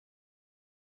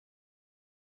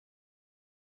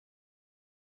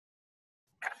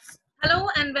Hello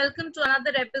and welcome to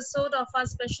another episode of our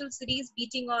special series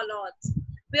Beating All Odds.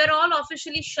 We are all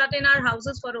officially shut in our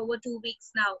houses for over 2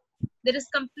 weeks now. There is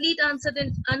complete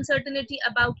uncertainty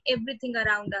about everything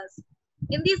around us.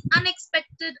 In these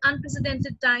unexpected,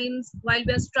 unprecedented times, while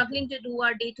we are struggling to do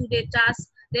our day-to-day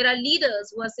tasks, there are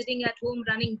leaders who are sitting at home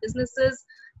running businesses.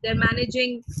 They're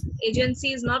managing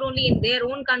agencies not only in their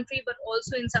own country but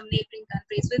also in some neighboring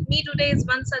countries. With me today is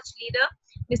one such leader,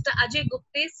 Mr. Ajay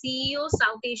Gupte, CEO,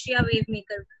 South Asia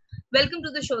Wavemaker. Welcome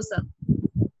to the show, sir.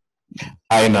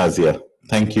 Hi, Naziya.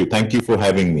 Thank you. Thank you for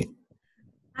having me.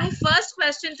 My first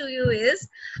question to you is,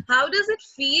 how does it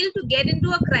feel to get into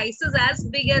a crisis as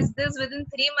big as this within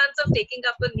 3 months of taking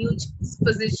up a new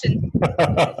position?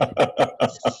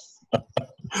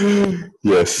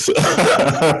 Yes.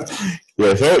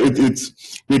 Yes.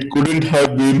 It couldn't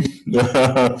have been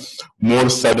more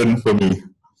sudden for me.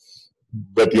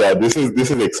 But yeah, this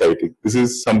is exciting. This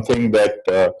is something that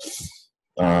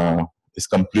is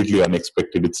completely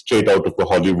unexpected. It's straight out of a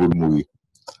Hollywood movie,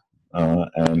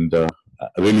 and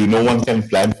really, no one can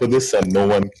plan for this, and no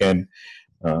one can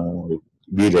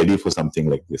be ready for something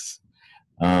like this.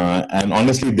 And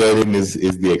honestly, therein is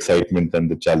the excitement and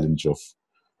the challenge of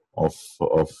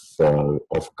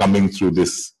coming through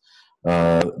this.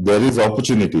 There is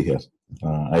opportunity here.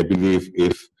 I believe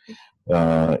if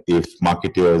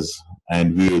marketers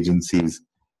and we agencies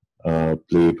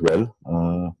play it well,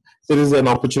 there is an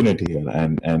opportunity here,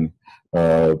 and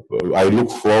I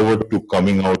look forward to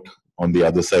coming out on the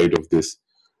other side of this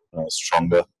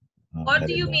stronger. What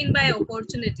do you mean by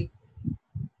opportunity?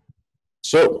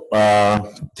 So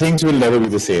things will never be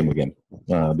the same again.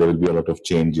 There will be a lot of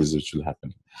changes which will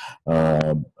happen.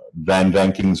 Brand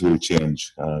rankings will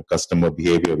change. Customer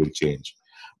behavior will change.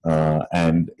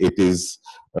 And it is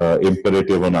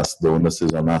imperative on us, the onus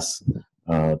is on us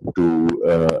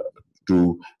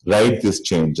to ride this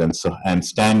change and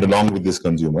stand along with this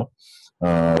consumer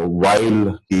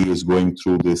while he is going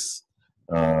through this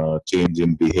change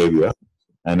in behavior.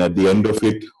 And at the end of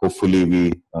it, hopefully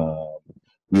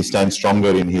we stand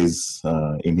stronger in his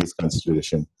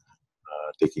consideration,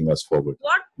 taking us forward.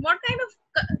 What kind of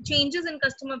changes in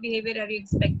customer behavior are you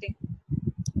expecting?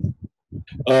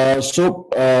 So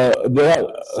there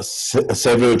are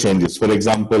several changes. For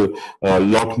example, a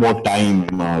lot more time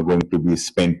going to be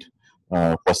spent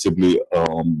possibly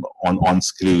on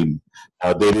screen.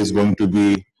 There is going to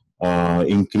be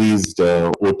increased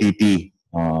OTT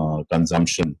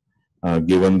consumption,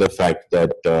 given the fact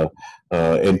that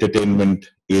entertainment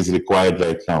is required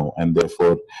right now, and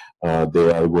therefore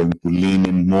they are going to lean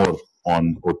in more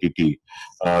on OTT.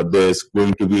 There's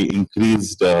going to be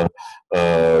increased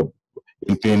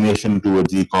inclination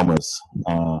towards e-commerce.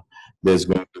 There's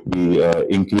going to be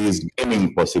increased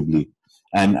gaming possibly,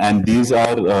 and these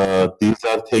are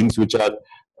things which are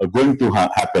going to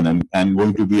happen and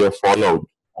going to be a fallout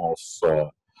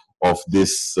of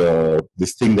this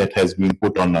thing that has been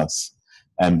put on us.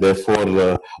 And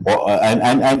therefore,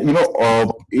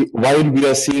 while we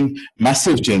are seeing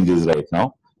massive changes right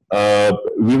now,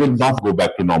 we will not go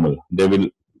back to normal.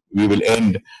 We will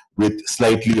end with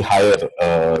slightly higher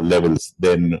levels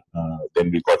than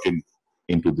we got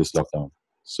into this lockdown.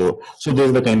 So those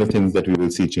are the kind of things that we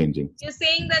will see changing. You're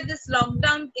saying that this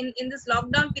lockdown, in this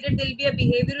lockdown period, there will be a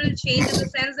behavioral change in the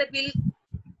sense that we'll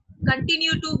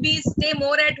continue to stay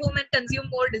more at home and consume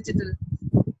more digital.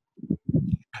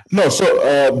 No, so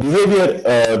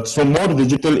behavior, so more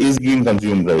digital is being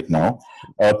consumed right now.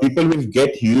 People will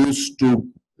get used to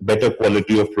better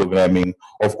quality of programming,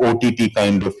 of OTT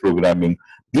kind of programming.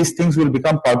 These things will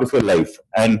become part of your life,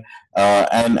 and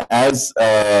as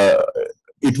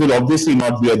it will obviously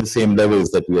not be at the same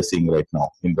levels that we are seeing right now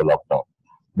in the lockdown,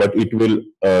 but it will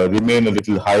remain a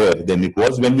little higher than it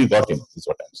was when we got in. Is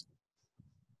what I'm saying.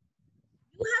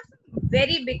 You have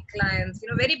very big clients,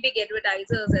 very big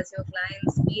advertisers as your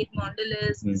clients, be it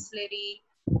Mondelez, Bisleri.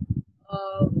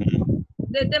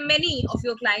 There are many of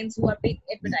your clients who are big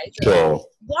advertisers. Sure.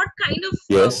 What kind of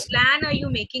plan are you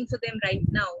making for them right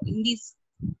now in these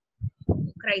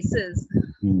crisis?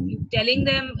 You telling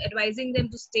them, advising them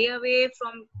to stay away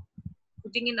from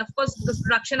putting in, of course, because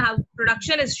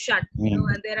production is shut,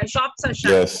 and there are shops are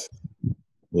shut. Yes.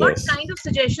 What kind of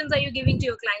suggestions are you giving to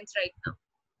your clients right now?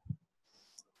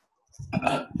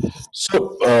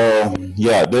 So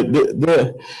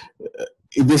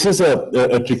this is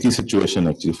a tricky situation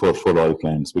actually for all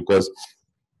clients, because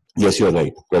yes, you're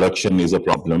right, production is a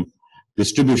problem,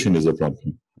 distribution is a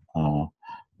problem,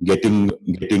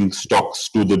 getting stocks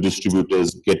to the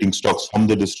distributors, getting stocks from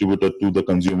the distributor to the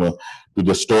consumer, to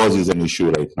the stores is an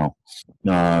issue right now.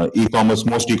 E-commerce,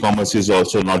 most e-commerce is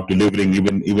also not delivering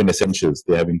even essentials.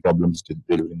 They're having problems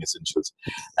delivering essentials,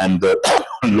 and the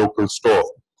local store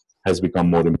has become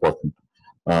more important.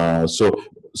 So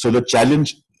the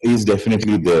challenge is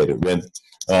definitely there when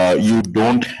you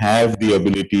don't have the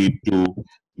ability to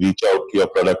reach out your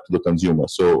product to the consumer.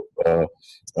 So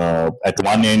at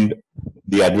one end,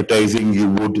 the advertising, you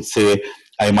would say,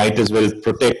 I might as well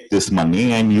protect this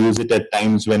money and use it at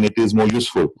times when it is more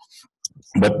useful.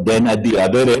 But then at the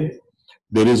other end,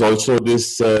 there is also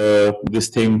this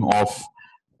thing of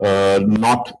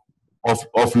not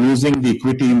of losing the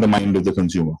equity in the mind of the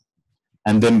consumer,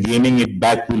 and then gaining it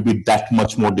back will be that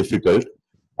much more difficult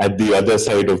at the other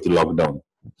side of the lockdown.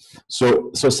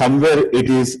 So somewhere it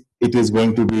is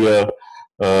going to be a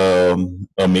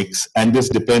mix, and this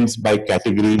depends by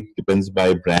category, depends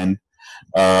by brand.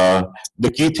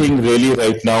 The key thing really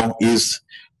right now is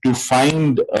to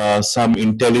find some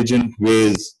intelligent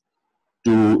ways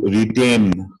to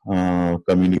retain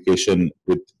communication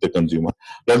with the consumer.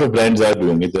 A lot of brands are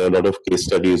doing it. There are a lot of case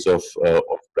studies of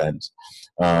brands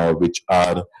which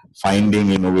are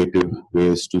finding innovative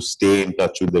ways to stay in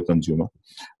touch with the consumer.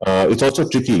 It's also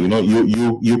tricky,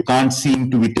 you can't seem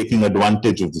to be taking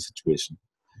advantage of the situation.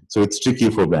 So it's tricky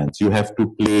for brands. You have to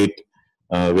play it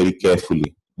very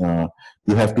carefully.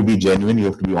 You have to be genuine, you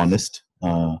have to be honest.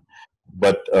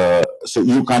 But so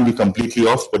you can't be completely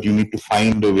off, but you need to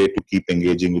find a way to keep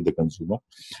engaging with the consumer,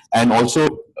 and also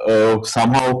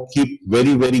somehow keep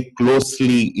very, very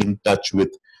closely in touch with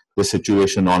the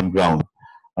situation on ground,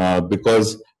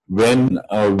 because when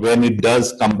it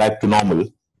does come back to normal,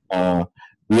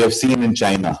 we have seen in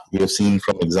China, we have seen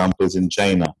from examples in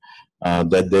China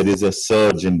that there is a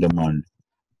surge in demand,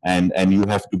 and you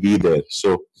have to be there.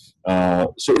 So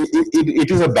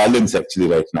it is a balance actually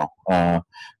right now.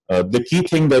 The key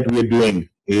thing that we are doing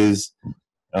is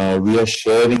we are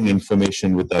sharing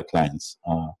information with our clients,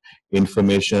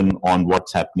 information on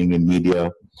what's happening in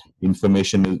media,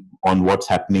 information on what's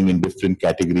happening in different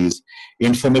categories,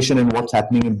 information on what's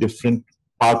happening in different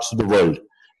parts of the world,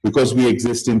 because we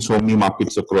exist in so many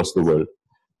markets across the world.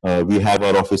 We have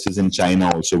our offices in China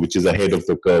also, which is ahead of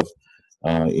the curve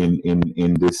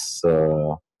in this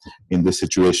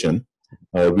situation.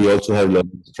 We also have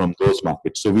learnings from those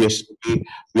markets. So we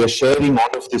are sharing all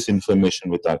of this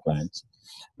information with our clients.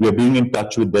 We are being in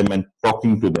touch with them and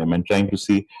talking to them and trying to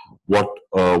see what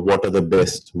are the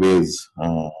best ways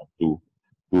to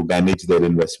manage their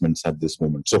investments at this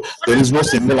moment. So there is no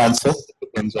single answer. It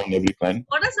depends on every client.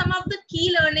 What are some of the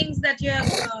key learnings that you have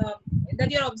that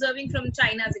you're observing from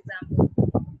China's example?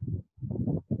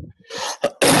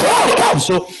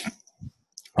 So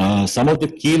some of the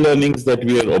key learnings that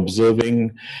we are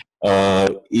observing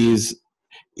is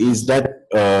that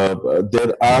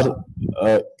there are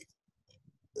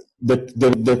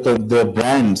the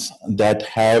brands that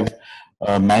have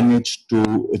managed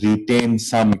to retain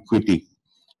some equity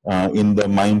in the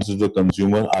minds of the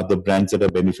consumer are the brands that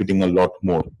are benefiting a lot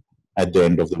more at the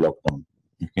end of the lockdown.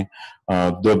 Okay,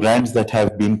 the brands that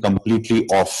have been completely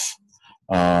off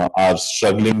are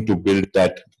struggling to build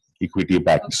that equity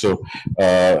back. So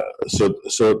that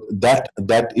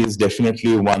is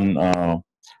definitely one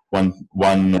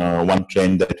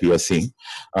trend that we are seeing,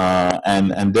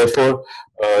 and therefore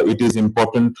it is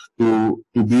important to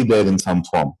be there in some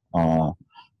form,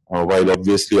 while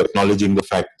obviously acknowledging the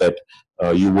fact that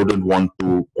you wouldn't want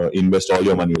to invest all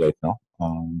your money right now,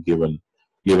 given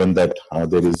that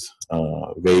there is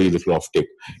very little offtake.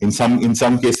 In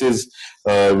some cases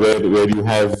where you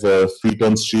have feet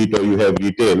on street or you have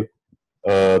retail,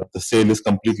 the sale is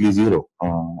completely zero,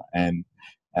 and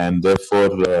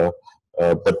therefore.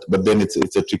 But then it's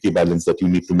a tricky balance that you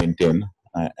need to maintain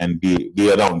and be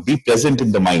around, be present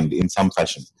in the mind in some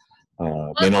fashion.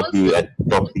 May not be at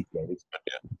top peak levels, but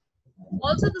yeah.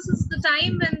 Also, this is the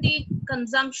time when the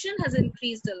consumption has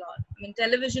increased a lot. I mean,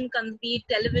 television, be it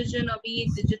television or be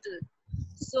it digital.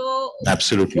 So,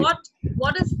 absolutely,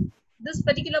 what is this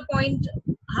particular point?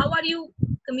 How are you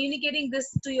communicating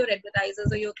this to your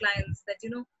advertisers or your clients that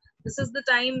this is the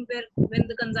time when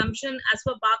the consumption, as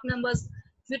per BARC numbers,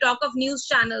 if you talk of news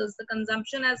channels, the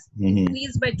consumption has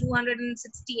increased by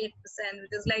 268%,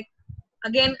 which is like,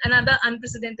 again, another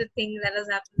unprecedented thing that has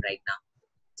happened right now.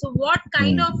 So what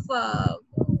kind of,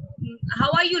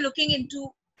 how are you looking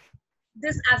into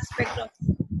this aspect of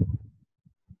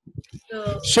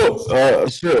So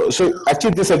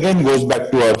actually this again goes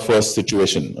back to our first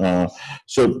situation.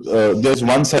 There's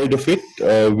one side of it,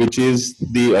 which is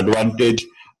the advantage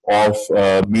of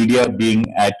media being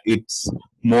at its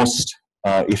most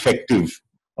effective,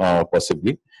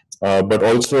 possibly. But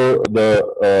also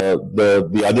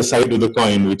the other side of the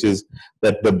coin, which is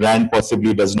that the brand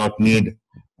possibly does not need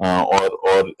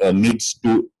or needs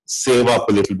to save up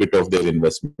a little bit of their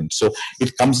investment. So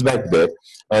it comes back there.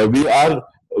 We are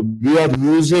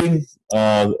using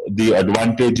the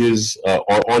advantages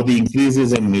or the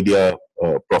increases in media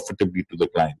profitably to the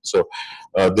client. So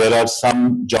there are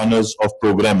some genres of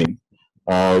programming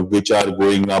which are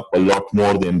going up a lot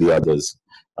more than the others.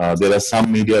 There are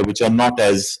some media which are not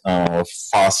as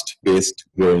fast-paced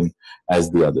growing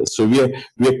as the others. So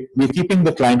we're keeping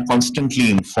the client constantly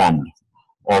informed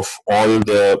of all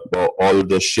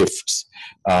the shifts,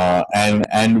 and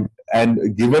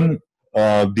given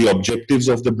the objectives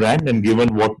of the brand, and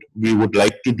given what we would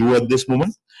like to do at this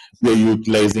moment, we are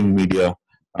utilizing media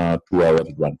to our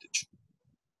advantage.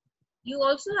 You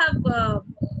also have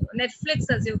Netflix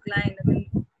as your client. I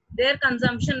mean, their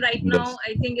consumption right now,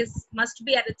 I think, must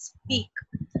be at its peak,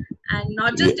 and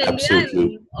not just India,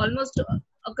 and almost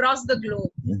across the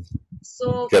globe.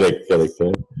 So correct. I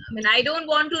mean, I don't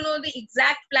want to know the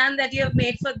exact plan that you have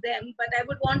made for them, but I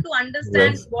would want to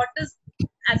understand what is,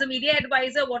 as a media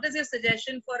advisor, what is your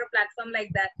suggestion for a platform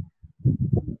like that?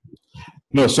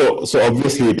 No, so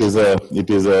obviously it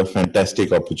is a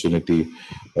fantastic opportunity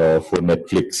for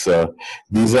Netflix.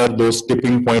 These are those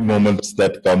tipping point moments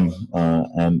that come,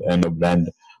 and a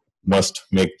brand must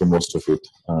make the most of it.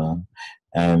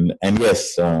 And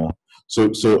yes,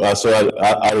 so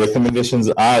our recommendations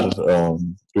are to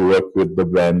work with the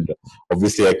brand.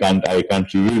 Obviously, I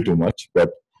can't reveal too much,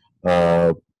 but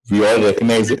we all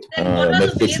recognize it.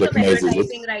 Netflix recognizes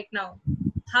it right now.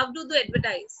 How do they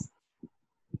advertise?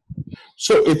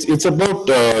 So it's about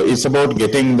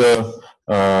getting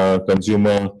the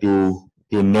consumer to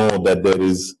know that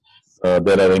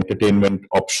there are entertainment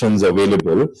options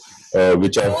available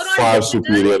which are far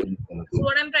superior. So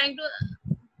what I'm trying to.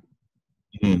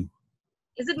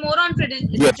 Is it more on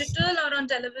digital or on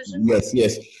television?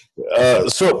 Yes.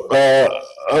 So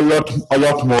a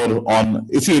lot more on.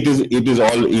 You see, it is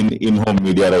all in home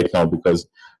media right now, because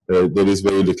there is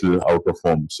very little out of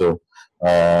home. So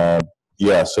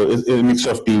yeah, so it's a mix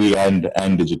of TV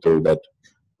and digital that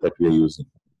we are using.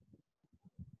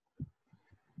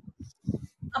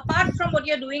 Apart from what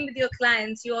you're doing with your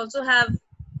clients, you also have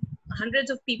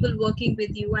hundreds of people working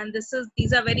with you, and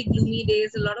these are very gloomy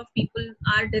days. A lot of people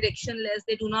are directionless.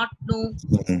 They do not know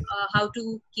how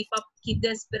to keep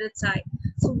their spirits high.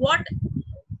 So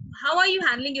how are you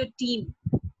handling your team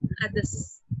at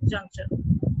this juncture?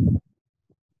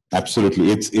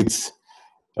 Absolutely,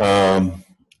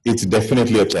 it's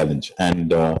definitely a challenge,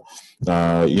 and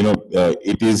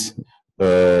it is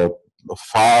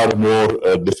far more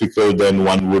difficult than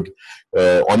one would.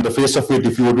 On the face of it,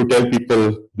 if you were to tell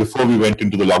people before we went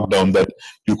into the lockdown that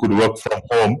you could work from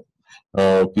home,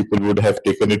 people would have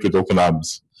taken it with open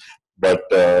arms. But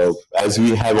as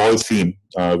we have all seen,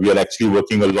 we are actually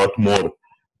working a lot more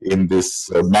in this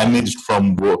managed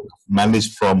work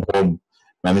from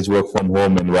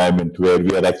home environment, where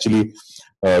we are actually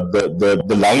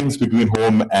the lines between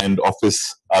home and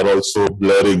office are also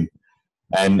blurring,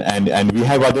 and we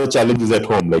have other challenges at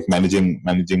home, like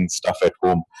managing stuff at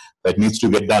home that needs to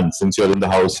get done since you're in the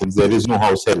house, since there is no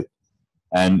house help,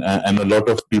 and a lot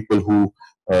of people who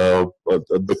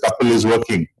the couple is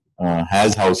working,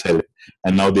 has house help,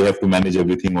 and now they have to manage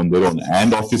everything on their own,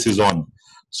 and office is on,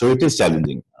 so it is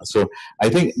challenging. So I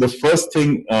think the first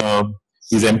thing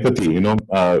is empathy.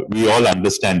 We all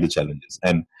understand the challenges,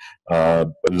 and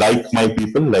like my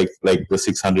people, like the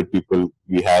 600 people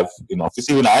we have in office,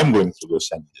 even I'm going through those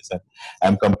challenges, and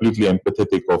I'm completely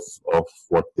empathetic of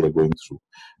what they're going through.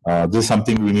 This is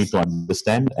something we need to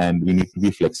understand, and we need to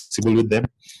be flexible with them.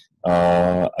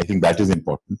 I think that is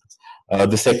important.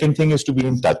 The second thing is to be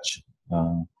in touch.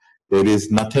 There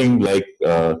is nothing like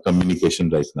communication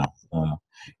right now.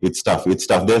 It's tough.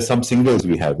 There are some singles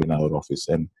we have in our office,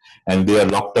 and they are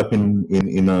locked up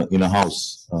in a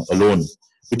house alone.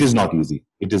 It is not easy.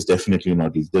 It is definitely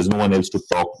not easy. There's no one else to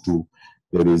talk to.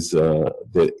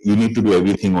 You need to do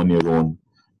everything on your own.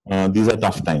 These are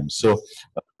tough times. So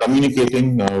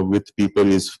communicating with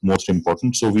people is most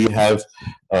important. So we have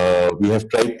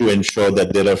tried to ensure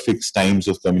that there are fixed times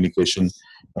of communication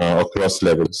across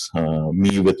levels.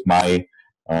 Me with my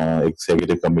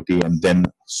executive committee, and then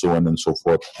so on and so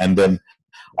forth, and then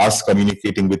us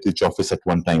communicating with each office at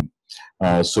one time.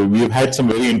 So we've had some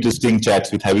very interesting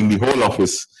chats with having the whole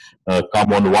office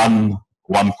come on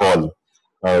one call,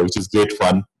 which is great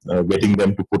fun. Getting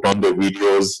them to put on their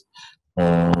videos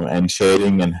and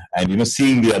sharing, and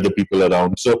seeing the other people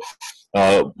around. So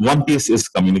one piece is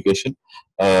communication.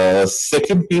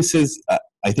 Second piece is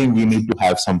I think we need to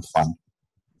have some fun.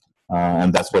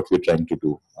 And that's what we're trying to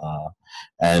do.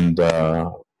 And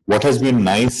what has been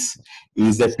nice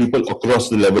is that people across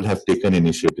the level have taken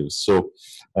initiatives. So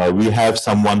we have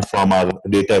someone from our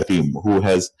data team who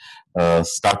has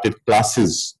started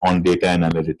classes on data and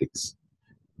analytics,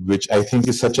 which I think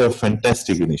is such a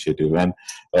fantastic initiative, and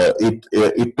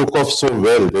it took off so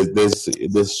well.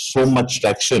 There's so much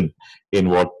traction in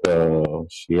what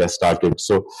she has started.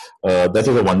 So that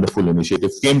is a wonderful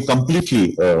initiative. Came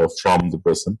completely from the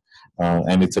person,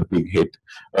 and it's a big hit.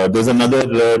 There's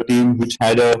another team which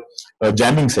had a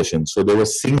jamming session, so they were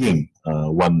singing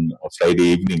one Friday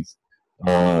evening.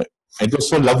 It was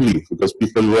so lovely because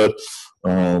people were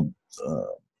uh, uh,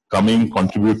 coming,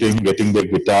 contributing, getting their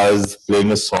guitars,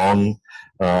 playing a song,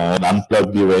 an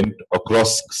unplugged event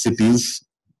across cities.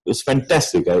 It was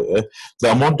fantastic. The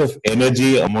amount of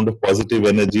energy, amount of positive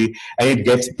energy, and it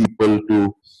gets people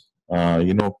to,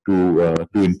 to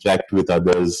interact with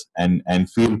others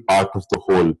and feel part of the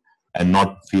whole and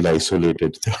not feel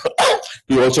isolated.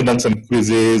 We've also done some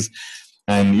quizzes,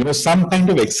 and some kind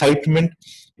of excitement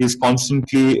is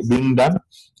constantly being done.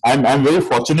 I'm very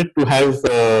fortunate to have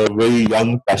very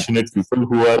young, passionate people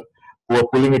who are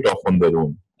pulling it off on their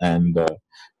own, and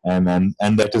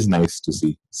that is nice to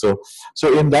see. So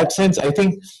in that sense, I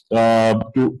think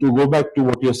to go back to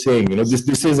what you're saying,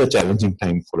 this is a challenging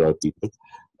time for our people.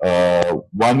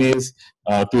 One is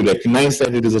to recognize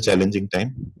that it is a challenging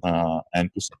time,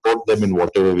 and to support them in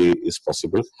whatever way is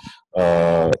possible,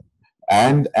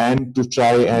 and to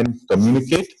try and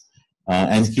communicate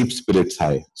and keep spirits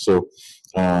high. So,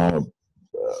 as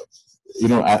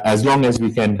long as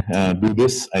we can do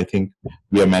this, I think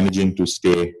we are managing to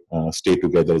stay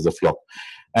together as a flock.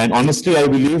 And honestly, I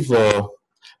believe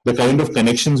the kind of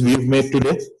connections we've made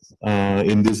today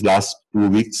in these last 2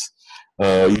 weeks,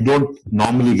 you don't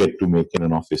normally get to make in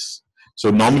an office. So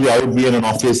normally I would be in an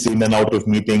office, in and out of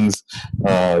meetings,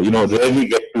 rarely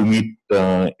get to meet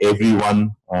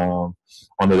everyone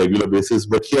on a regular basis.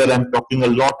 But here I'm talking a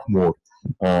lot more,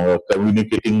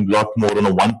 communicating a lot more on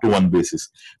a one-to-one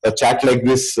basis. A chat like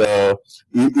this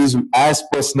is as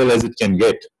personal as it can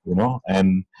get,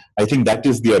 and I think that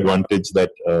is the advantage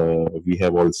that we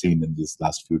have all seen in these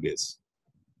last few days.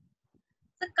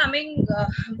 So coming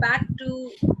back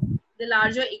to the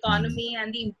larger economy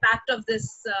and the impact of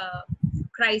this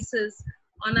crisis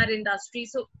on our industry.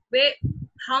 So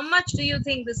how much do you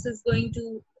think this is going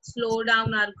to slow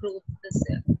down our growth this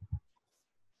year?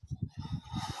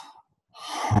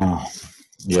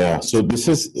 Yeah, so this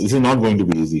is not going to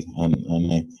be easy,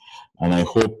 and I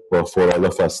hope for all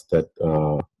of us that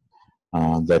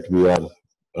that we are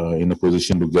in a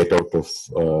position to get out of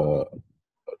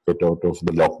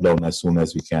the lockdown as soon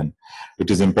as we can. It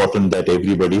is important that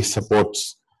everybody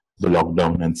supports the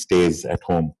lockdown and stays at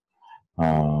home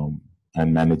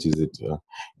and manages it.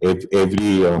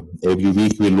 Every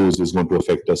week we lose is going to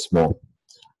affect us more.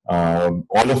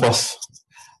 All of us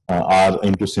are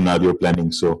into scenario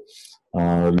planning, so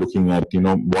looking at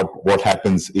what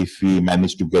happens if we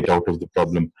manage to get out of the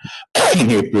problem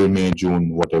in April, May,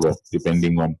 June, whatever,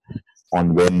 depending on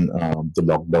when the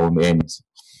lockdown ends.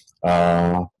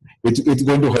 It's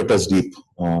going to hurt us deep.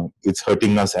 It's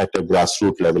hurting us at a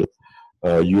grassroots level.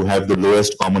 You have the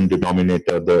lowest common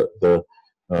denominator, the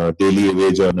daily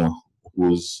wage earner,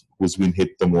 who's been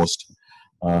hit the most.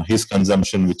 His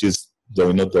consumption, which is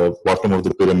the bottom of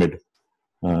the pyramid,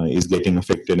 is getting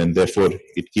affected, and therefore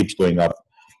it keeps going up.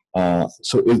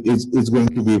 So it's going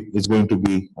to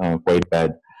be quite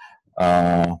bad.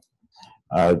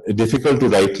 Difficult to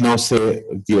right now say,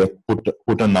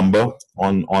 put a number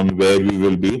on where we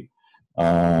will be,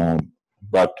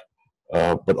 but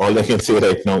all I can say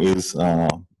right now is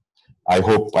I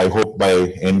hope by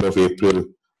end of April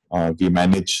we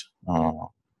manage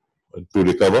to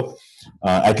recover,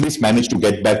 at least manage to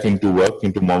get back into work,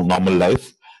 into more normal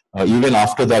life. Even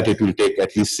after that, it will take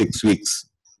at least 6 weeks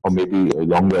or maybe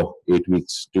longer, 8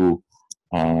 weeks to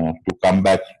come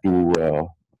back to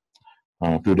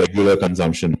regular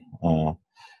consumption.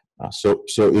 So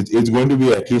it's going to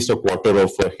be at least a quarter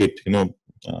of a hit, a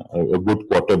good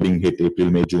quarter being hit, April,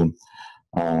 May, June.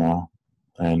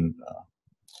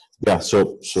 Yeah,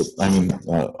 so I mean,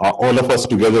 all of us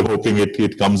together hoping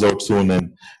it comes out soon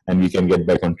and we can get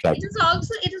back on track. It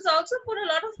is also put a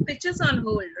lot of pitches on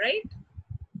hold, right?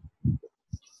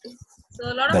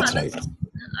 So a lot of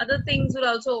other things will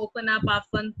also open up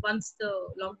once the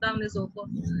lockdown is over.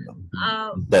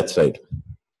 That's right.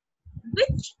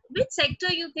 Which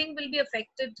sector you think will be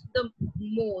affected the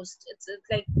most? It's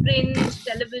like print,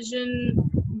 television,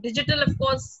 digital, of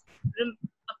course,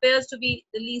 appears to be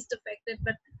the least affected.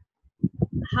 But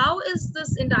how is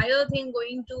this entire thing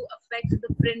going to affect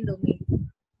the print domain?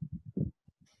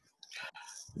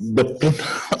 The print.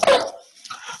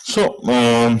 So,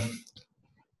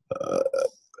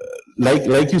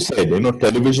 like you said,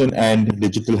 television and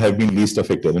digital have been least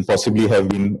affected, and possibly have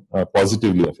been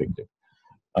positively affected.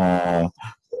 Uh,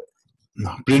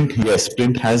 Print, yes,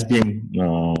 print has been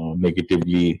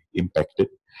negatively impacted.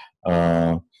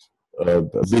 Uh,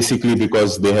 Basically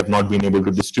because they have not been able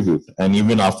to distribute, and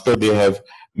even after they have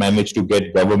managed to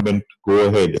get government go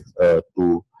ahead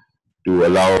to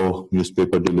allow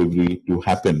newspaper delivery to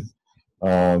happen,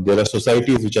 there are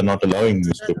societies which are not allowing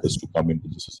newspapers to come into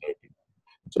the society.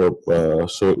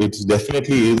 So it's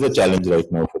definitely is a challenge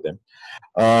right now for them.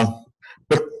 Uh,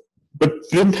 but but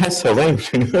print has survived,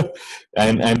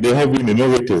 and they have been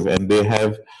innovative, and they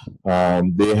have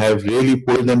really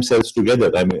pulled themselves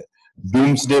together. I mean,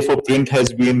 doomsday for print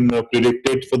has been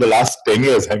predicted for the last 10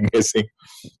 years, I'm guessing,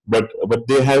 but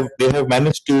they have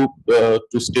managed to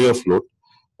stay afloat.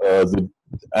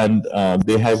 And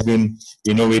they have been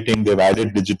innovating. They've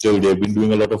added digital. They've been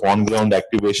doing a lot of on-ground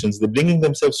activations. They're bringing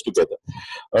themselves together.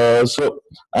 So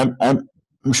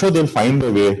I'm sure they'll find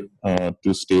a way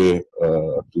to stay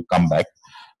to come back,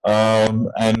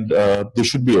 and they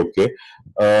should be okay.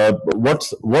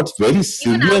 What's very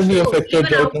severely affected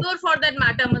even right now? outdoor for that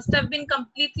matter must have been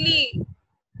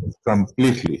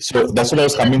Completely. So that's what I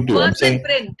was coming to. I'm saying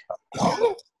print.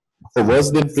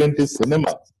 worse than print is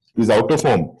cinema. Is out of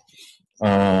home.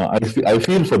 I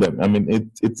feel for them. I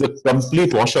mean, it's a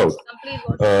complete washout.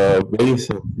 Very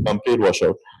complete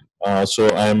washout. So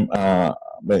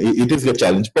it is a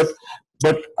challenge, but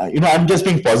I'm just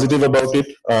being positive about it.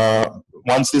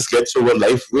 Once this gets over,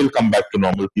 life will come back to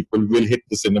normal. People will hit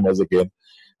the cinemas again.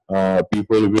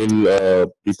 People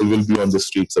will be on the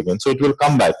streets again. So it will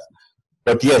come back.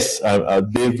 But yes,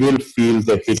 they will feel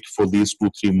the hit for these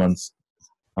 2-3 months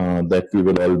that we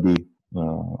will all be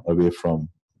away from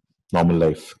normal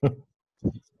life.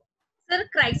 Sir, a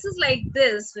crisis like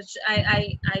this, which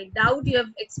I doubt you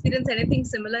have experienced anything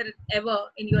similar ever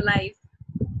in your life,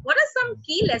 what are some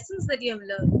key lessons that you have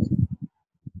learned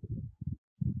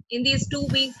in these 2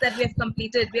 weeks that we have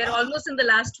completed? We are almost in the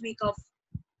last week of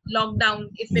lockdown.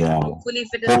 Hopefully,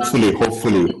 if it is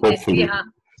hopefully. Yeah.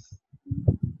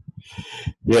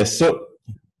 Yes. So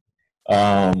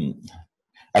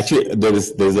actually,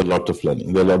 there's a lot of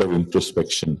learning. There's a lot of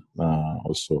introspection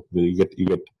also. You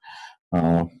get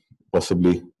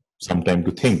possibly some time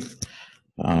to think.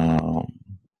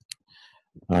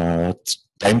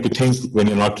 Time to think when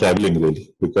you're not traveling,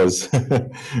 really, because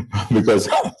because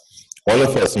all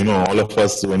of us,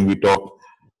 when we talk,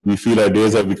 we feel our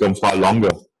days have become far longer.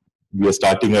 We are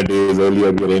starting our days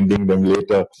earlier, we are ending them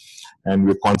later, and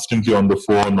we're constantly on the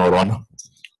phone or on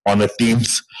a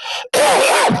Teams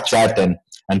chat and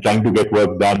trying to get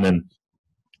work done. And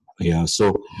yeah,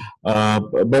 so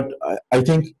but I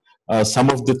think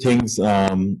some of the things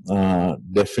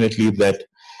definitely that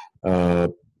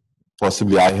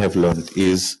possibly I have learned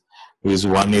is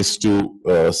one is to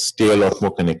stay a lot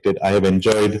more connected. I have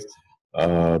enjoyed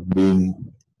being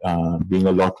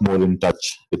a lot more in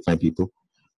touch with my people,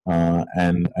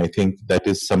 and I think that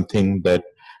is something that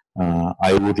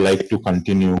I would like to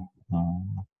continue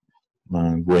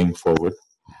going forward.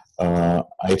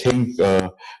 I think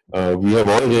we have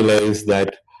all realized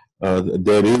that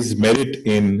there is merit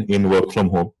in work from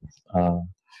home,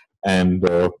 and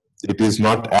it is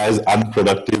not as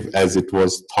unproductive as it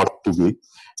was thought to be,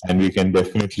 and we can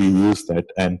definitely use that.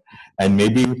 And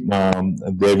maybe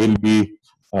there will be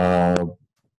a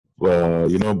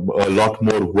lot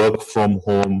more work from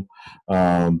home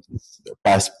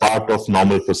as part of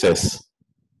normal process,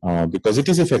 because it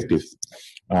is effective.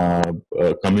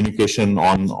 Communication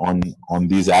on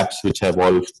these apps which have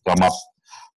all come up,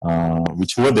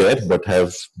 which were there but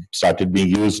have started being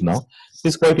used now,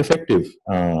 is quite effective,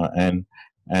 and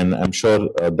I'm sure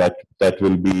that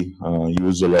will be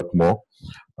used a lot more.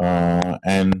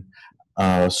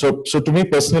 So to me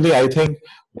personally, I think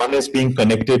one is being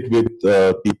connected with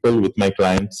people, with my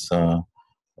clients,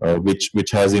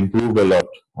 which has improved a lot,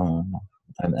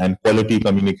 and quality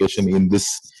communication in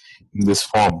this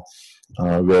form,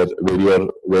 where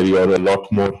you're a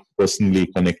lot more personally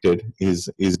connected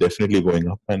is definitely going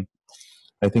up, and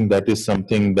I think that is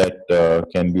something that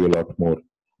can be a lot more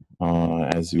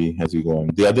as we go on.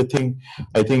 The other thing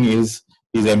I think is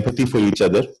empathy for each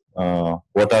other.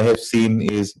 What I have seen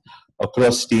is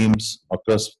across teams,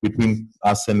 between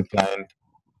us and client,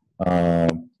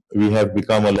 we have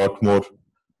become a lot more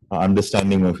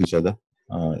understanding of each other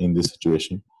in this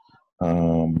situation.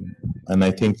 And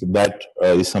I think that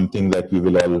is something that we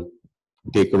will all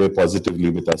take away positively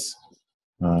with us.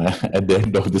 at the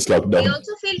end of this I lockdown.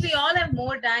 also feel we all have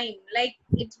more time. Like,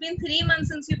 it's been 3 months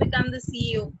since you become the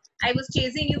CEO. I was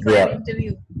chasing you for an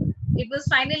interview. It was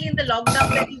finally in the lockdown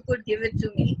that you could give it to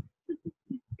me.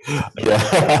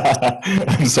 Yeah,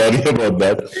 I'm sorry about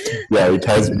that. Yeah, it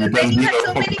has Because been. then you had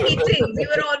so many meetings. You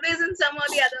were always in some or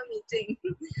the other meeting.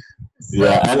 So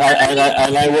Yeah, and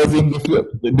suddenly, I was in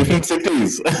different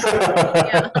cities.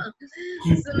 yeah.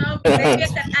 So now then we are,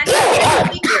 and we are still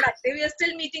being productive. We are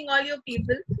still meeting all your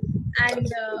people, and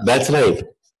That's right.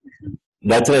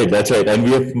 That's right. That's right. And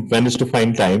we have managed to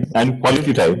find time and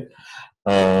quality time.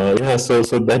 Yeah, so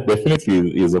that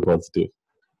definitely is a positive.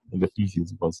 Definitely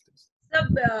is a positive. so,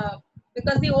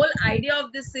 because the whole idea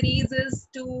of this series is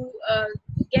to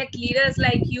get leaders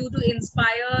like you to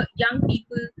inspire young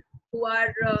people who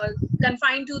are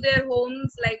confined to their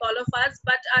homes, like all of us,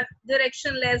 but are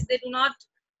directionless. They do not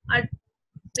are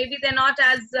maybe they're not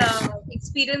as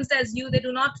experienced as you. They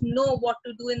do not know what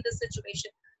to do in this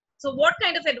situation. So what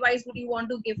kind of advice would you want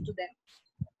to give to them?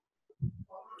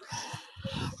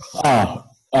 Ah,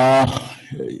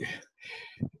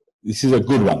 this is a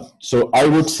good one. So I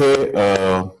would say,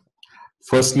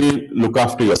 firstly, look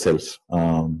after yourself.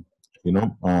 You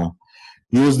know,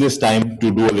 use this time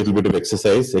to do a little bit of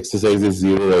exercise. Exercise is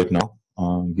zero right now,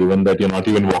 given that you're not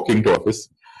even walking to office.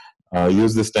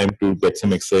 Use this time to get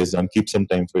some exercise and keep some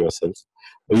time for yourself.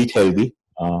 Eat healthy.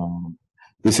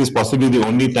 This is possibly the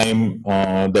only time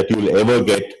that you will ever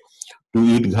get to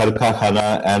eat ghar ka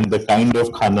khana and the kind of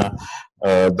khana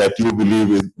that you believe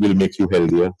will make you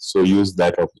healthier. So use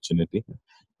that opportunity.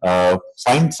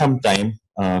 Find some time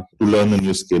to learn a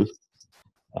new skill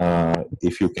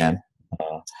if you can.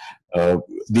 Uh, uh,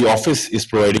 the office is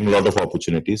providing a lot of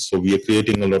opportunities, so we are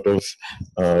creating a lot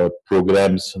of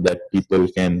programs that people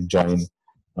can join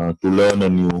to learn a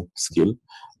new skill.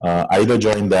 Either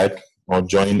join that or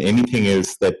join anything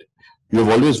else that you have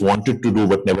always wanted to do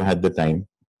but never had the time.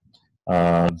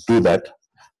 Do that,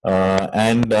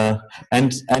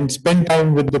 and spend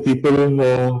time with the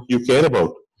people you care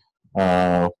about.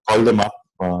 Call them up,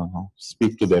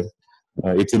 speak to them.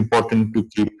 It's important to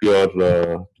keep your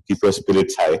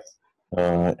spirits high,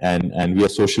 and we are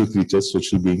social creatures,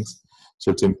 social beings.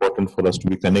 So it's important for us to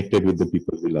be connected with the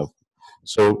people we love.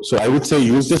 So I would say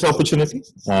use this opportunity,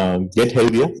 get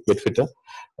healthier, get fitter.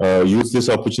 Use this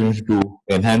opportunity to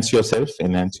enhance yourself,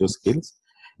 enhance your skills,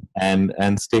 and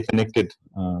stay connected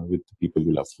with the people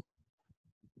you love.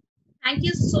 Thank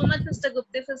you so much, Mr.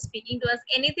 Gupte, for speaking to us.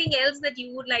 Anything else that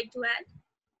you would like to add?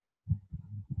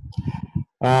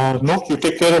 No, you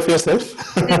take care of yourself.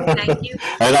 Thank you.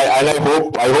 and I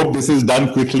hope this is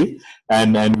done quickly,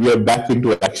 and we are back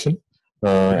into action,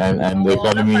 and the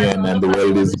economy and the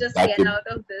world is just back get in. out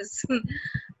of this.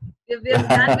 We're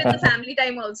done with the family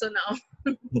time also now.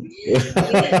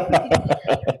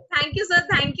 Thank you, sir.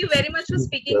 Thank you very much for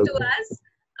speaking to us.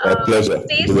 Pleasure.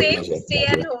 Stay safe. Stay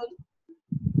at home.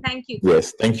 Thank you.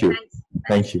 Yes, thank you. Thanks.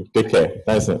 Thank you. Take care.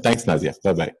 Thanks, Naziya.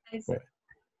 Bye-bye. Thanks. Bye.